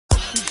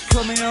it's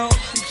coming up,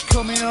 it's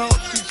coming up,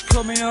 it's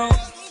coming up,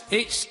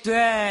 it's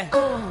there.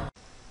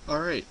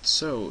 Alright,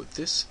 so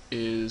this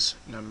is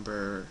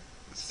number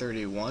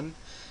 31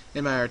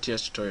 in my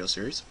RTS tutorial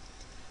series.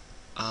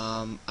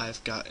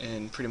 I've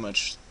gotten pretty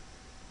much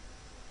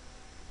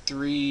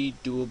 3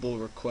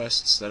 doable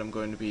requests that I'm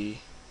going to be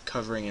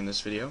covering in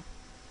this video.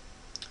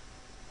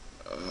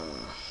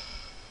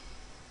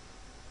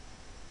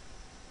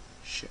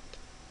 Shit.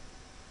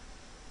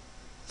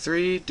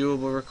 3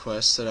 doable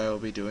requests that I will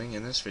be doing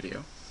in this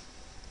video.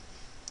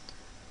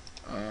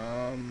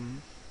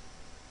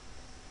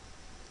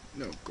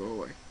 No, go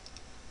away.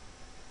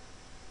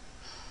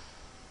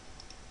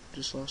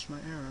 Just lost my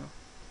arrow.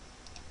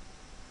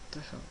 What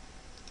the hell?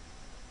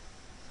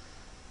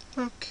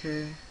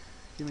 Okay,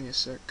 give me a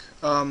sec.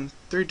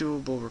 3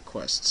 doable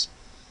requests.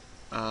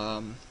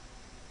 My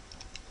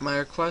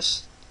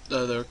request,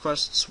 the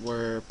requests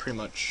were pretty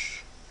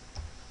much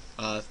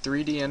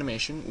 3D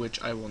animation,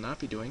 which I will not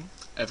be doing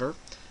ever,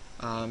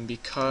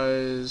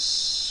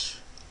 because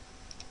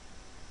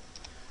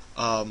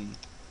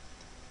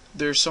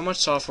there's so much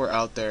software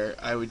out there.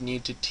 I would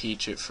need to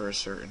teach it for a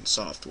certain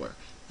software.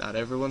 Not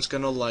everyone's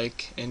gonna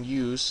like and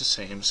use the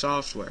same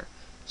software,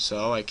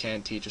 so I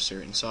can't teach a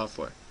certain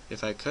software.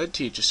 If I could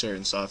teach a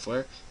certain software,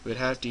 it would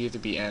have to either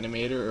be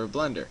Animator or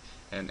Blender,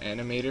 and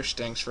Animator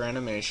stinks for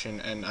animation,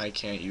 and I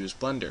can't use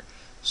Blender.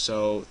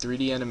 So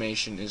 3D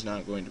animation is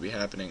not going to be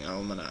happening. I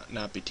will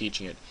not be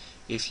teaching it.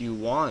 If you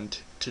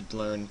want to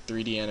learn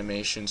 3D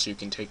animation so you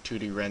can take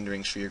 2D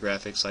renderings for your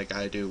graphics like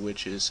I do,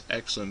 which is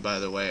excellent by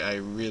the way, I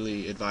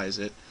really advise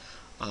it.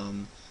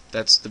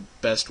 That's the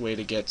best way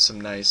to get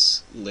some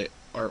nice lit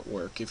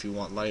artwork if you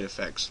want light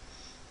effects.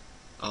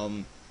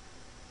 Then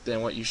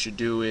what you should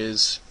do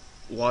is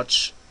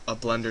watch a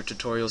Blender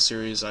tutorial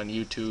series on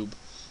YouTube.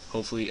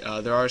 Hopefully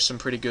there are some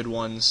pretty good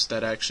ones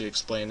that actually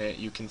explain it.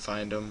 You can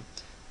find them.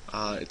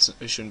 It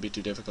shouldn't be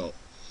too difficult.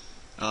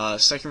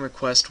 Second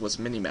request was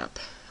minimap.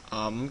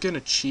 I'm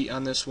gonna cheat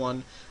on this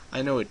one.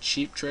 I know a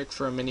cheap trick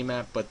for a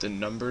minimap, but the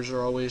numbers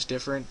are always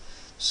different.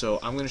 So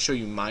I'm going to show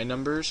you my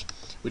numbers,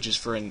 which is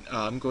for an.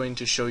 I'm going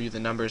to show you the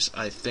numbers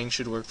I think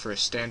should work for a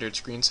standard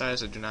screen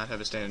size. I do not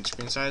have a standard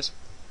screen size.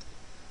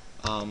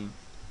 Now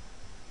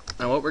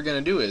what we're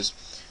going to do is,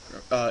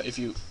 if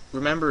you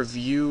remember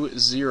view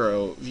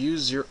 0,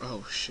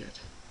 oh shit.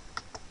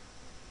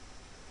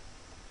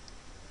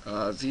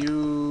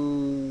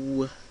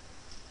 View,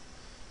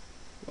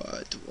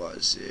 what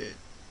was it?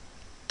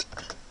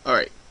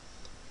 Alright.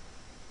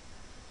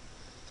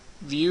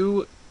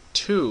 View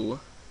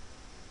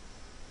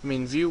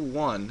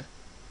 1.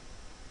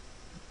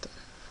 What the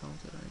hell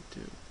did I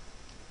do?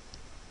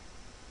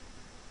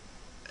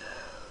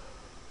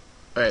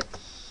 Alright.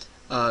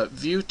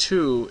 View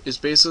 2 is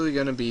basically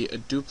going to be a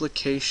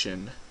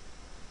duplication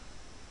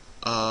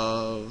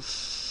of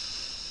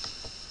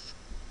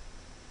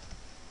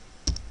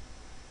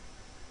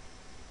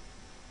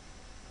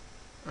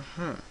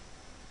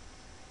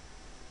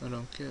I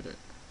don't get it.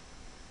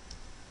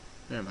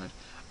 Never mind.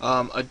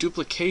 A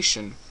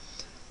duplication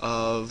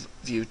of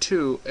view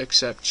 2,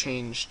 except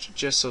changed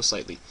just so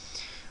slightly.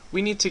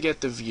 We need to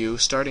get the view,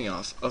 starting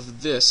off,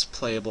 of this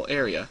playable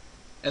area,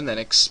 and then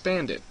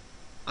expand it.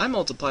 I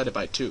multiplied it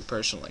by 2,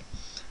 personally,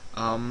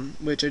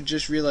 which I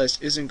just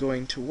realized isn't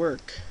going to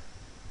work,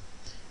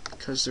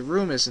 because the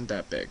room isn't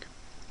that big.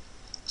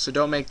 So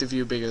don't make the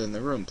view bigger than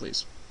the room,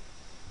 please.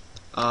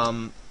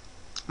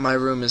 My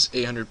room is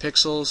 800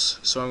 pixels,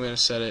 so I'm going to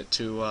set it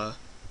to,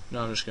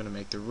 no, I'm just going to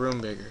make the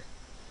room bigger.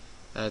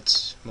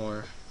 That's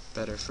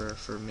better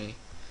for me.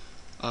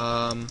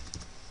 Okay,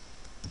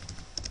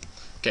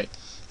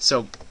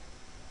 so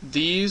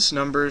these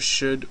numbers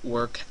should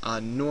work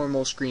on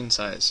normal screen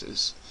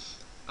sizes.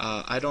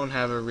 I don't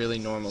have a really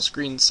normal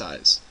screen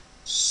size,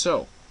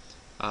 so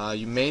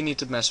you may need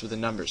to mess with the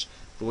numbers.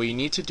 But what you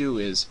need to do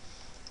is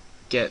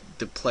get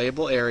the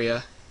playable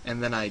area,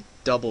 and then I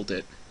doubled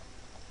it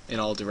in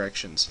all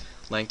directions,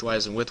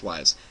 lengthwise and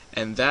widthwise,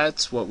 and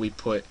that's what we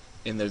put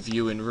in the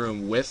view in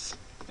room width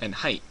and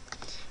height.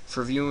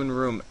 For view in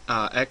room,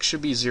 X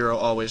should be 0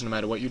 always, no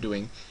matter what you're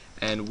doing,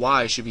 and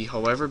Y should be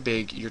however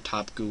big your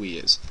top GUI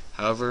is.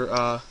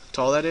 However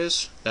tall that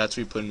is, that's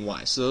what we put in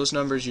Y. So those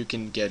numbers you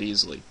can get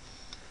easily.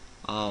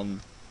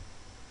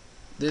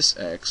 This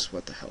X,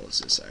 what the hell is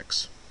this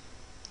X?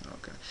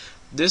 Okay,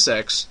 this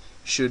X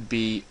should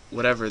be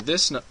whatever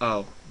this.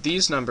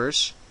 These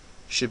numbers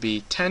should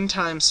be 10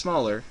 times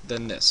smaller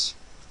than this.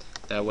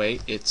 That way,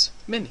 it's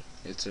mini.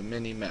 It's a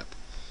mini map.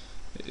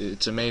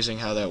 It's amazing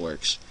how that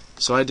works.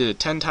 So I did it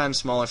 10 times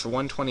smaller for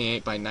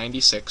 128 by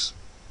 96.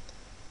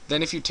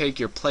 Then if you take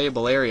your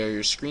playable area,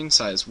 your screen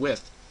size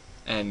width,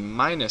 and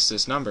minus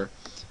this number,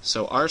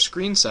 so our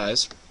screen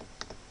size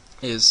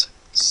is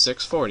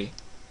 640.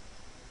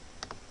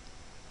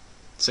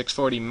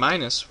 640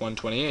 minus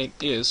 128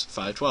 is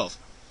 512.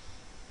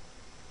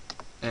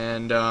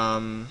 And I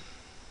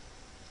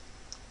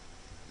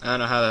don't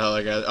know how the hell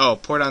I got it. Oh,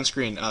 port on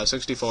screen,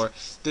 64.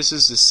 This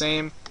is the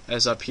same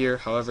as up here,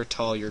 however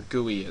tall your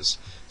GUI is.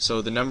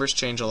 So the numbers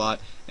change a lot,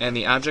 and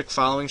the object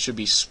following should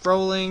be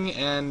scrolling,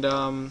 and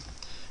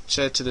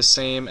set to the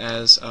same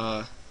as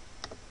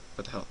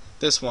what the hell?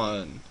 This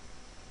one.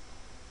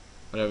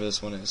 Whatever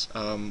this one is.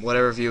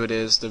 Whatever view it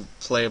is, the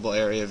playable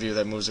area view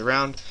that moves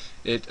around.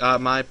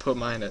 I put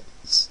mine at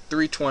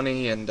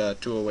 320 and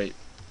 208.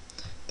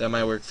 That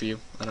might work for you.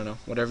 I don't know.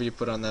 Whatever you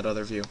put on that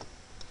other view.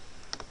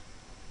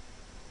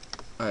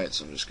 Alright,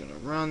 so I'm just gonna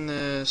run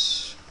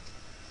this.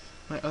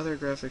 My other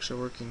graphics are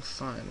working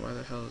fine. Why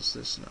the hell is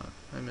this not?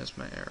 I missed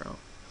my arrow.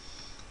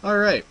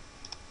 Alright.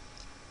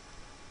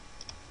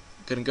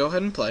 Gonna go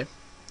ahead and play.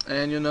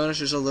 And you'll notice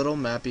there's a little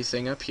mappy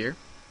thing up here.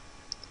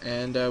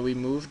 And we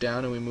move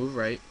down and we move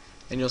right.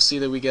 And you'll see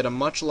that we get a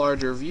much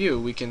larger view.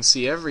 We can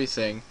see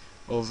everything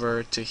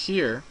over to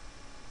here.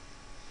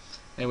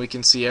 And we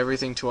can see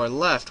everything to our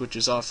left, which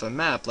is off a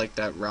map, like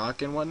that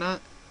rock and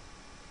whatnot.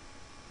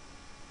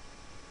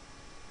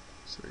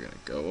 So we're going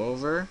to go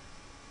over.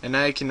 And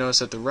now you can notice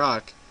that the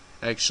rock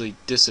actually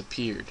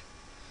disappeared.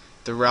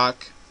 The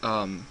rock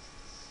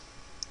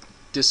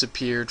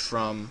disappeared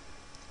from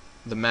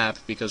the map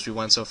because we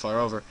went so far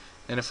over.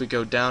 And if we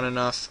go down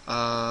enough,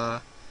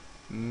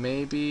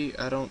 maybe,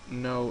 I don't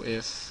know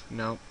if,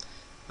 no,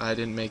 I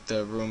didn't make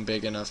the room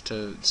big enough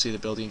to see the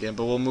building again,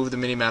 but we'll move the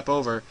mini-map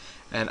over,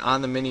 and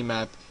on the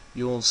mini-map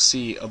you'll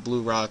see a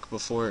blue rock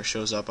before it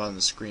shows up on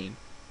the screen.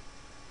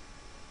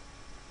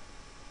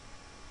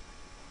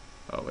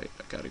 Oh wait,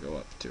 I gotta go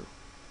up too.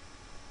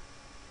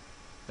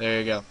 There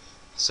you go.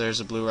 So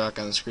there's a blue rock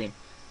on the screen.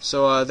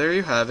 So there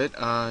you have it.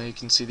 You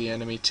can see the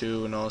enemy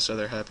too and all this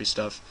other happy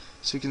stuff.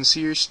 So you can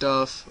see your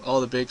stuff, all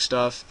the big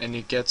stuff, and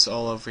it gets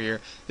all over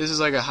here. This is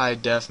like a high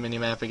def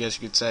minimap, I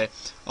guess you could say.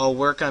 I'll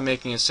work on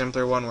making a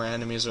simpler one where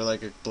enemies are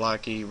like a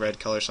blocky red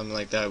color, something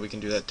like that. We can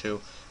do that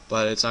too,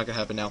 but it's not going to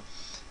happen now.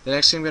 The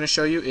next thing I'm going to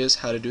show you is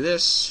how to do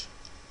this.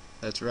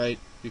 That's right.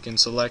 You can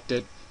select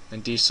it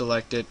and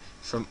deselect it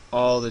from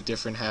all the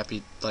different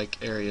happy like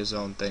area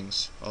zone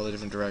things, all the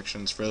different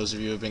directions. For those of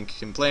you who have been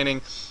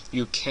complaining,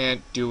 you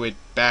can't do it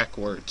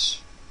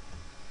backwards.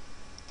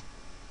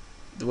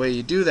 The way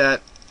you do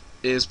that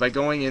is by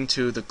going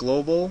into the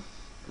global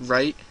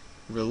left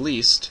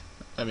released,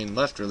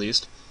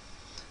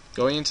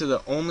 going into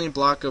the only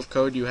block of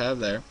code you have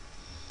there,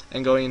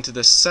 and going into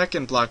the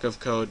second block of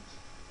code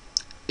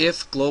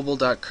if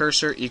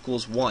global.cursor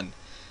equals 1.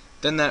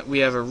 Then that we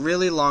have a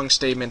really long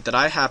statement that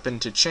I happen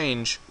to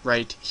change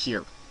right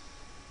here.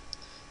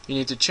 You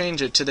need to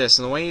change it to this,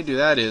 and the way you do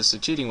that is, the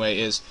cheating way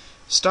is,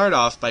 start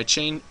off by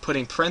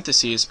putting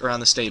parentheses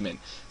around the statement.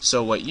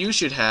 So what you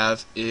should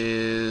have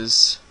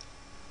is,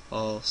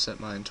 I'll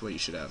set mine to what you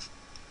should have,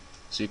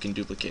 so you can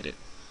duplicate it.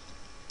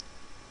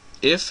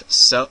 If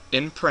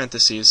in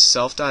parentheses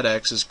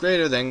self.x is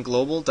greater than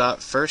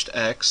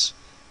global.firstx,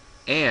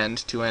 and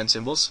two and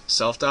symbols,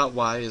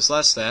 self.y is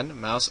less than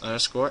mouse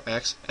underscore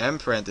x and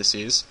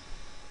parentheses,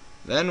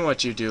 then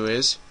what you do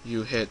is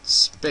you hit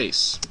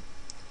space,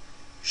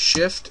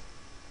 shift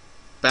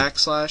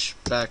backslash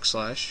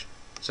backslash,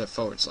 is that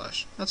forward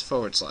slash? That's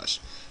forward slash.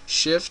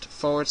 Shift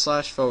forward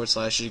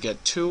slash, you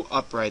get two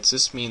uprights.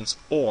 This means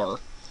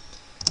or.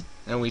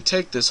 And we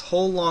take this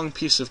whole long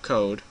piece of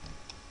code,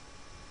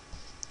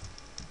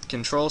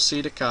 Control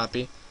C to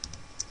copy,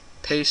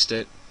 paste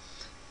it.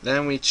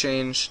 Then we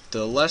change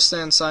the less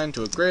than sign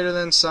to a greater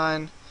than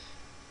sign,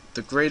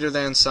 the greater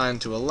than sign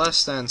to a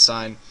less than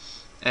sign,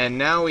 and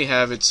now we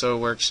have it so it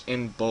works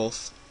in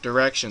both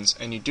directions.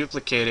 And you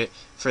duplicate it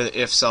for the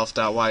if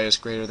self.y is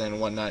greater than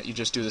whatnot. You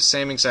just do the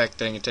same exact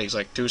thing. It takes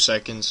like 2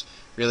 seconds.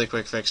 Really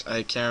quick fix.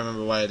 I can't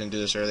remember why I didn't do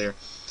this earlier.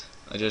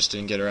 I just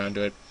didn't get around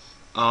to it.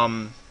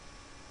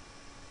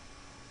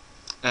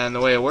 And the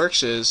way it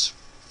works is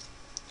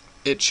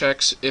it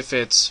checks if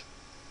it's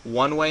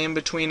one way in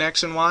between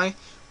x and y,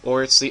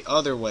 or it's the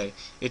other way.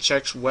 It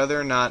checks whether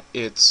or not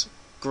it's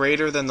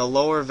greater than the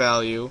lower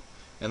value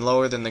and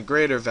lower than the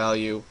greater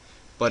value,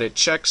 but it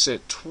checks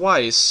it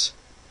twice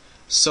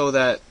so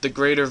that the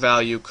greater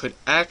value could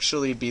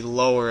actually be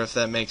lower, if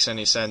that makes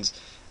any sense.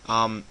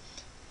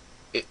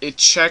 It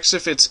checks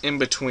if it's in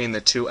between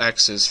the two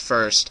x's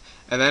first,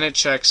 and then it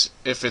checks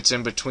if it's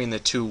in between the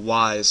two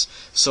y's.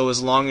 So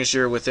as long as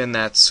you're within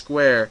that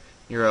square,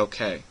 you're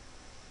okay.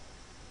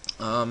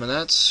 And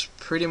that's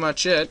pretty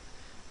much it.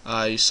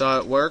 You saw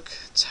it work.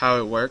 It's how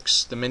it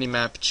works. The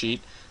mini-map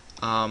cheat.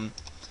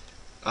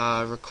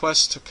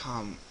 Request to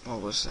come.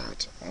 What was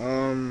that?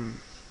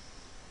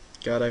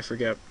 God, I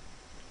forget.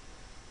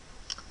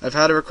 I've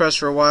had a request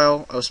for a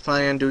while. I was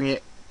planning on doing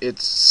it.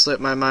 It's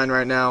slipped my mind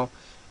right now.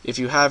 If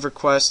you have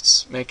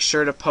requests, make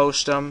sure to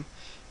post them.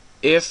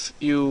 If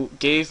you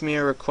gave me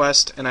a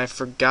request and I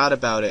forgot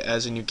about it,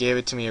 as in you gave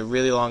it to me a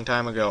really long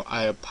time ago,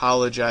 I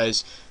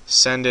apologize.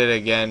 Send it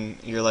again.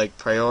 You're like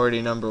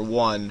priority number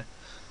 1.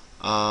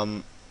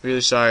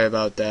 Really sorry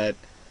about that.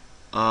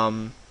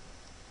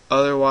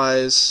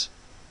 Otherwise,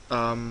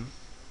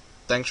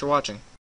 thanks for watching.